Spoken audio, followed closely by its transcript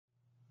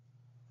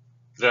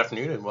Good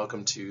afternoon and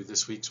welcome to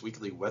this week's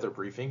weekly weather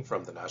briefing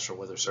from the National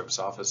Weather Service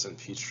office in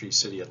Peachtree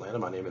City, Atlanta.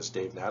 My name is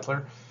Dave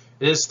Nadler.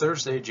 It is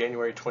Thursday,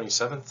 January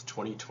 27th,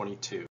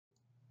 2022.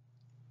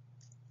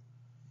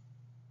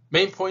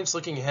 Main points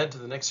looking ahead to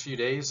the next few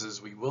days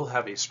is we will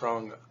have a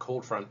strong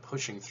cold front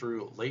pushing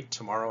through late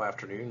tomorrow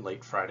afternoon,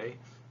 late Friday,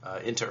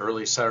 into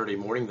early Saturday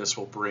morning. This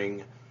will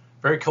bring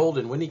very cold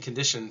and windy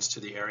conditions to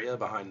the area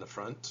behind the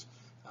front,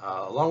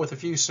 along with a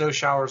few snow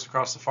showers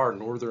across the far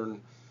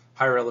northern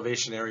higher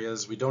elevation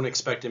areas. We don't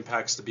expect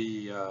impacts to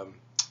be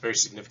very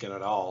significant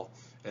at all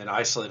and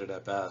isolated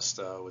at best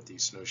with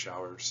these snow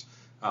showers.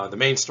 The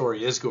main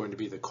story is going to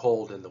be the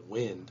cold and the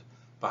wind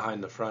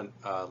behind the front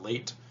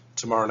late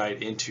tomorrow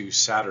night into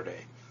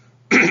Saturday.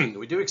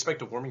 We do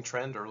expect a warming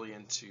trend early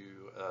into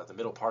the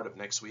middle part of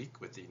next week,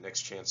 with the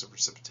next chance of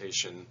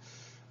precipitation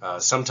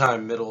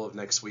sometime middle of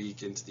next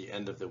week into the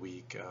end of the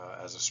week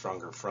as a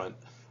stronger front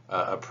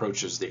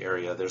approaches the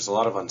area. There's a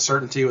lot of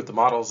uncertainty with the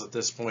models at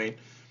this point,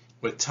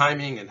 with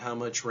timing and how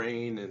much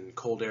rain and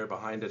cold air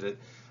behind it,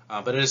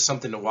 but it is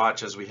something to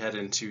watch as we head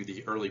into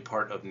the early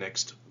part of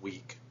next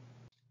week.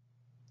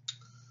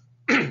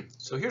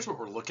 So here's what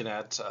we're looking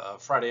at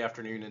Friday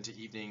afternoon into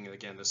evening.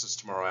 Again, this is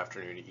tomorrow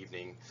afternoon to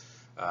evening.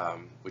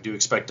 We do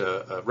expect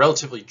a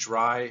relatively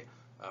dry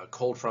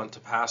cold front to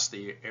pass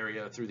the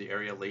area through the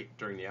area late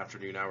during the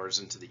afternoon hours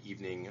into the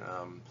evening.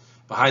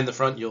 Behind the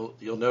front,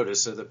 you'll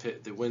notice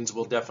that the winds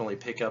will definitely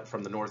pick up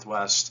from the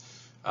northwest.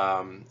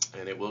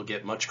 And it will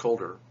get much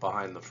colder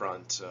behind the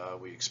front.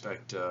 We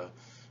expect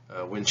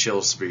wind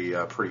chills to be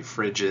pretty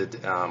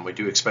frigid. We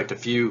do expect a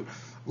few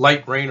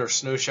light rain or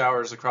snow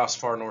showers across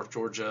far north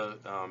Georgia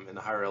in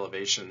the higher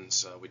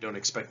elevations. We don't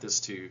expect this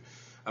to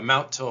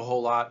amount to a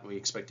whole lot. We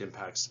expect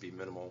impacts to be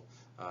minimal.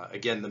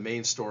 Again, the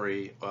main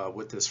story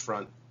with this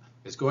front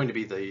is going to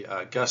be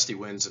the gusty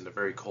winds and the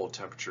very cold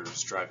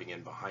temperatures driving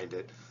in behind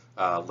it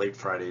late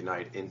Friday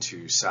night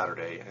into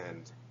Saturday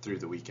and through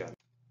the weekend.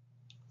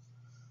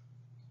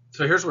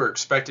 So here's what we're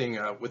expecting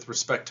with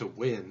respect to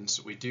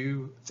winds. We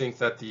do think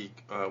that the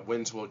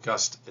winds will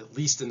gust at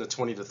least in the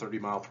 20 to 30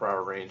 mile per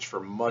hour range for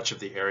much of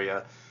the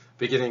area,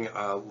 beginning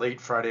late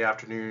Friday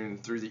afternoon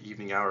through the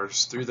evening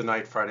hours, through the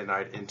night Friday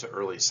night into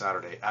early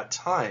Saturday. At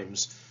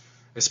times,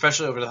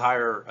 especially over the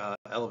higher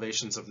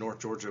elevations of North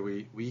Georgia,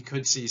 we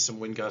could see some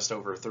wind gusts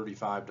over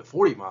 35 to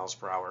 40 miles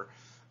per hour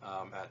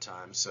at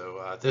times.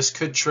 So this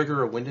could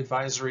trigger a wind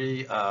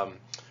advisory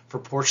for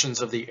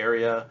portions of the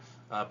area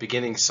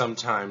beginning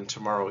sometime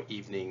tomorrow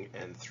evening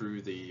and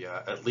through the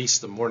at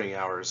least the morning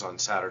hours on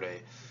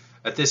Saturday.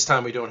 At this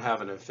time, we don't have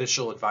an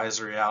official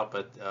advisory out,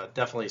 but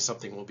definitely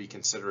something we'll be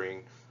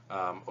considering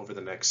over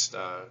the next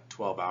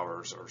 12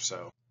 hours or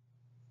so.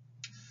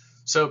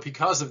 So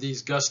because of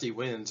these gusty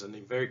winds and the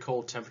very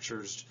cold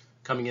temperatures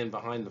coming in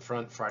behind the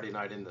front Friday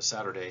night into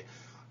Saturday,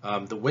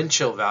 the wind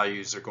chill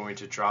values are going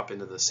to drop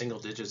into the single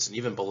digits and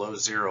even below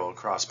zero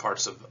across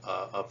parts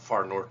of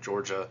far north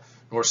Georgia.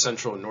 North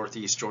central and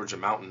northeast Georgia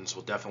mountains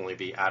will definitely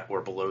be at or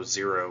below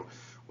zero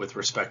with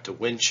respect to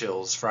wind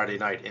chills Friday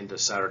night into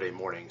Saturday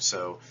morning.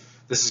 So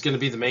this is going to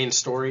be the main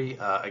story.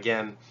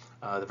 Again,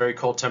 the very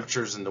cold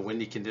temperatures and the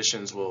windy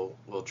conditions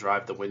will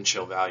drive the wind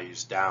chill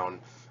values down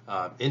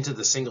into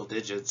the single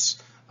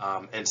digits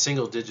and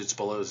single digits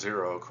below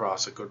zero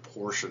across a good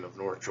portion of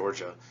North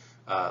Georgia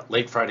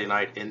late Friday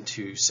night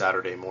into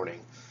Saturday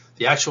morning.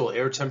 The actual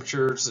air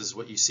temperatures is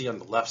what you see on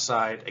the left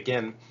side.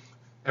 Again,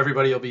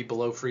 everybody will be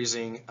below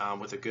freezing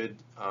with a good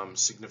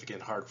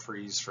significant hard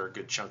freeze for a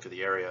good chunk of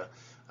the area,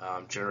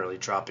 generally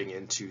dropping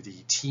into the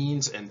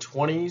teens and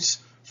 20s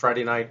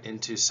Friday night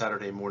into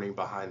Saturday morning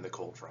behind the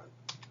cold front.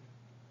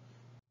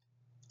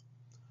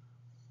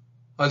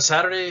 On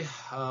Saturday,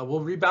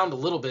 we'll rebound a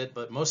little bit,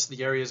 but most of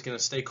the area is going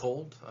to stay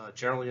cold,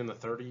 generally in the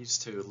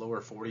 30s to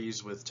lower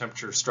 40s, with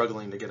temperatures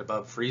struggling to get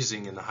above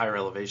freezing in the higher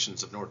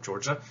elevations of North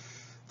Georgia.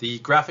 The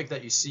graphic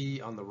that you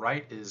see on the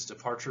right is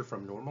departure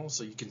from normal,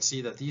 so you can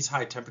see that these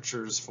high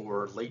temperatures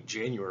for late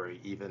January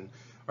even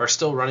are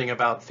still running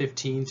about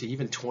 15 to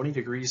even 20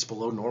 degrees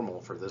below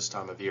normal for this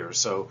time of year.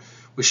 So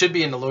we should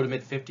be in the low to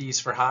mid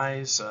 50s for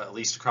highs, at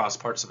least across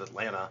parts of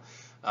Atlanta,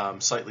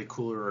 slightly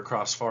cooler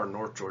across far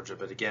north Georgia,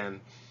 but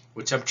again,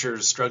 with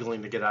temperatures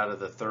struggling to get out of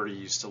the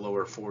 30s to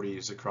lower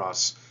 40s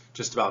across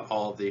just about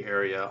all of the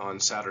area on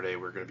Saturday,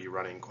 we're going to be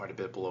running quite a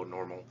bit below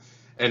normal.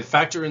 And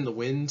factor in the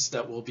winds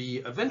that will be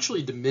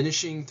eventually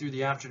diminishing through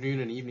the afternoon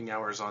and evening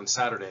hours on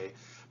Saturday.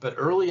 But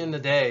early in the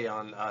day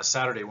on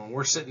Saturday, when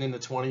we're sitting in the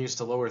 20s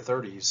to lower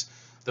 30s,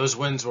 those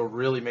winds will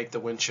really make the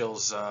wind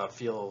chills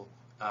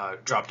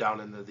drop down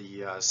into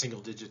the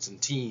single digits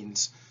and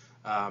teens.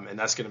 And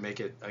that's going to make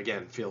it,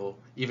 again, feel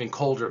even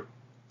colder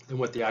than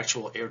what the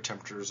actual air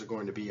temperatures are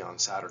going to be on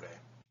Saturday.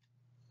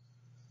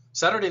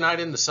 Saturday night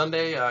into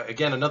Sunday,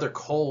 again, another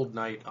cold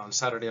night on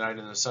Saturday night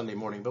into Sunday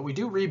morning, but we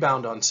do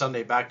rebound on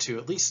Sunday back to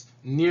at least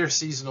near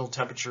seasonal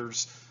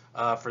temperatures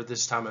for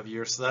this time of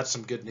year, so that's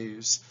some good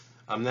news.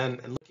 Then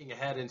looking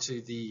ahead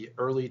into the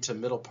early to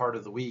middle part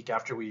of the week,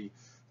 after we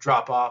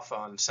drop off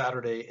on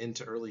Saturday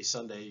into early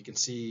Sunday, you can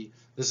see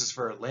this is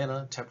for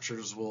Atlanta.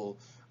 Temperatures will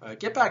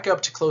get back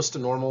up to close to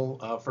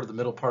normal for the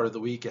middle part of the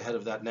week ahead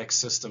of that next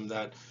system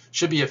that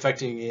should be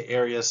affecting the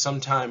area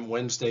sometime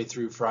Wednesday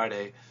through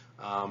Friday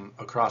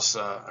across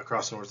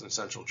north and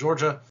central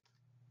Georgia.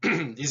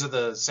 These are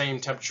the same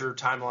temperature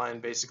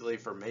timeline basically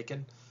for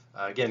Macon.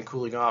 Again,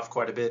 cooling off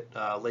quite a bit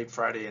late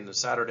Friday into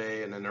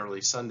Saturday and then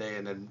early Sunday,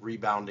 and then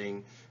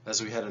rebounding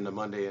as we head into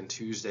Monday and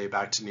Tuesday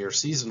back to near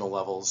seasonal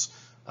levels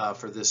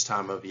for this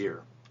time of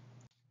year.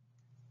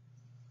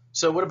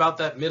 So what about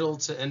that middle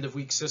to end of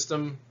week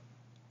system?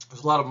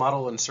 There's a lot of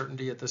model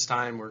uncertainty at this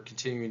time. We're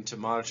continuing to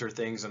monitor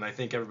things, and I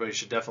think everybody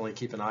should definitely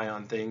keep an eye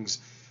on things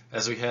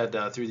as we head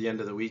through the end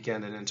of the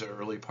weekend and into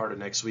early part of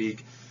next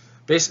week.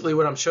 Basically,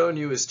 what I'm showing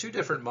you is two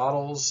different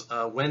models.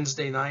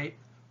 Wednesday night,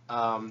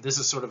 this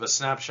is sort of a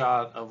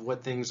snapshot of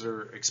what things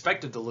are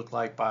expected to look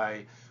like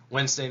by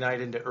Wednesday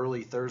night into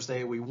early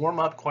Thursday. We warm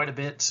up quite a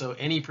bit, so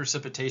any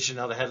precipitation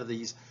out ahead of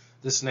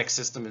this next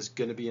system is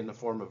going to be in the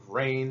form of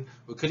rain.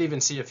 We could even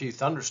see a few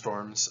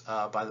thunderstorms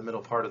by the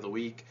middle part of the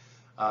week.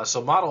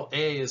 So Model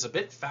A is a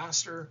bit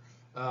faster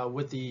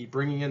with the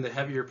bringing in the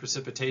heavier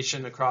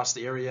precipitation across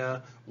the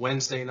area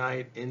Wednesday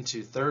night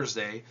into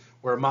Thursday,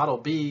 where Model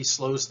B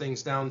slows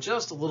things down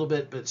just a little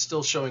bit, but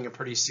still showing a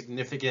pretty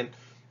significant,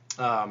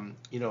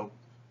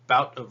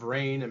 bout of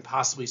rain and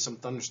possibly some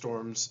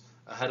thunderstorms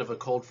ahead of a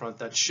cold front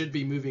that should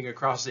be moving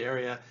across the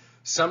area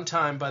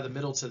sometime by the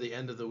middle to the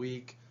end of the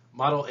week.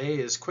 Model A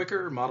is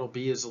quicker, Model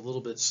B is a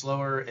little bit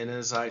slower, and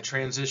as I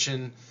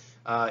transition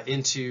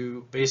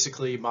into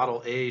basically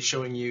Model A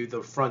showing you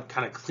the front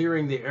kind of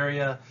clearing the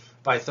area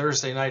by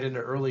Thursday night into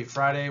early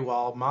Friday,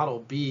 while Model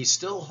B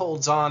still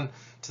holds on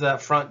to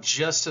that front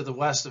just to the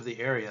west of the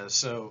area.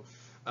 So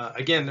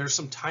again, there's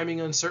some timing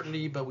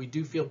uncertainty, but we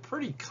do feel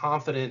pretty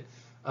confident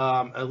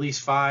at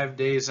least 5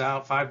 days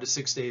out, 5 to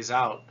 6 days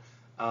out,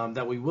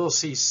 that we will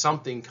see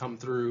something come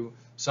through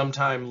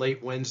sometime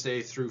late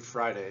Wednesday through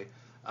Friday.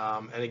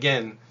 And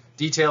again,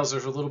 details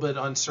are a little bit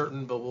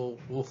uncertain, but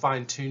we'll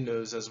fine tune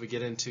those as we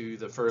get into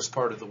the first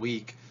part of the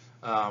week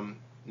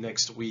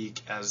next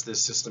week as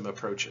this system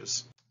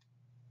approaches.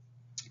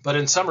 But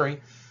in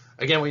summary,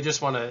 again, we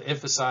just want to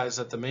emphasize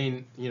that the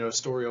main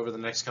story over the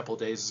next couple of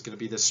days is going to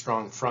be this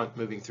strong front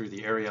moving through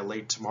the area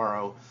late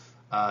tomorrow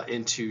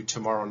into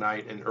tomorrow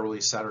night and early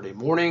Saturday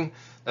morning.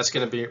 That's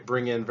going to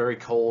bring in very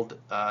cold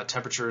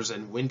temperatures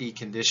and windy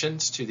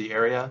conditions to the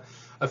area.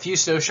 A few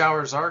snow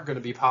showers are going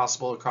to be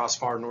possible across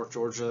far north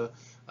Georgia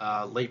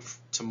late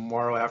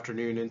tomorrow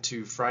afternoon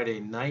into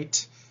Friday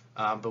night,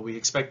 but we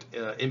expect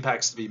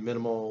impacts to be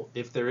minimal.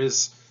 If there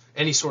is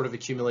any sort of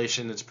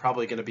accumulation, it's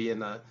probably going to be in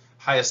the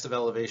highest of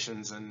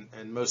elevations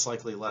and most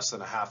likely less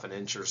than a half an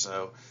inch or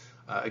so.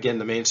 Again,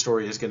 the main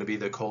story is going to be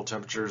the cold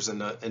temperatures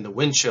and the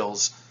wind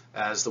chills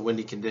as the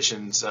windy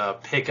conditions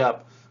pick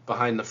up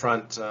behind the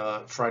front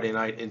Friday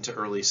night into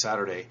early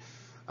Saturday.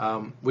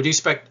 We do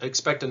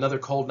expect another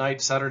cold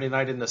night Saturday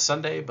night into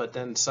Sunday, but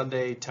then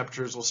Sunday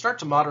temperatures will start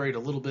to moderate a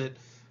little bit,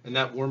 and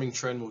that warming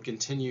trend will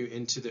continue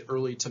into the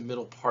early to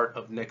middle part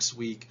of next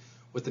week,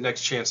 with the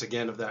next chance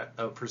again of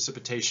that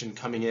precipitation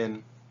coming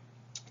in.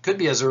 Could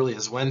be as early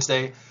as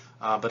Wednesday,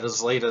 but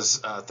as late as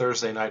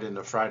Thursday night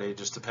into Friday,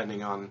 just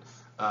depending on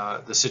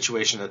the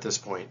situation at this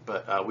point.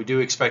 But we do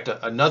expect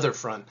another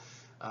front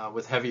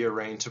with heavier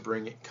rain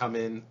to come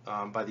in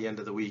by the end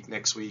of the week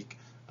next week.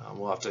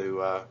 We'll have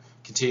to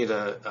continue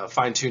to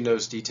fine-tune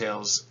those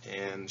details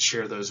and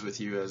share those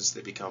with you as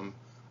they become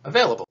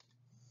available.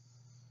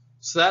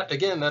 So that,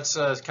 again, that's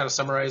kind of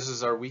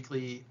summarizes our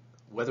weekly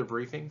weather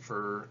briefing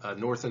for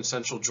north and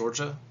central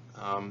Georgia.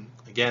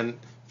 Again,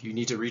 if you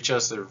need to reach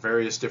us, there are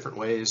various different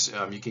ways.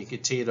 You can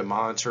continue to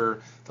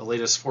monitor the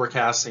latest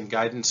forecasts and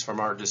guidance from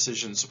our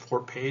decision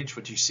support page,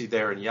 which you see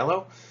there in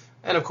yellow.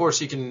 And of course,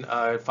 you can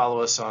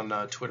follow us on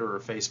Twitter or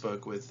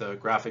Facebook with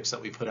graphics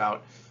that we put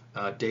out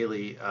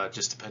daily,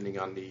 just depending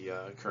on the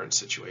current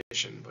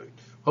situation. But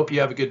hope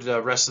you have a good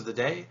rest of the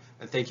day,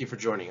 and thank you for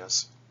joining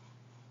us.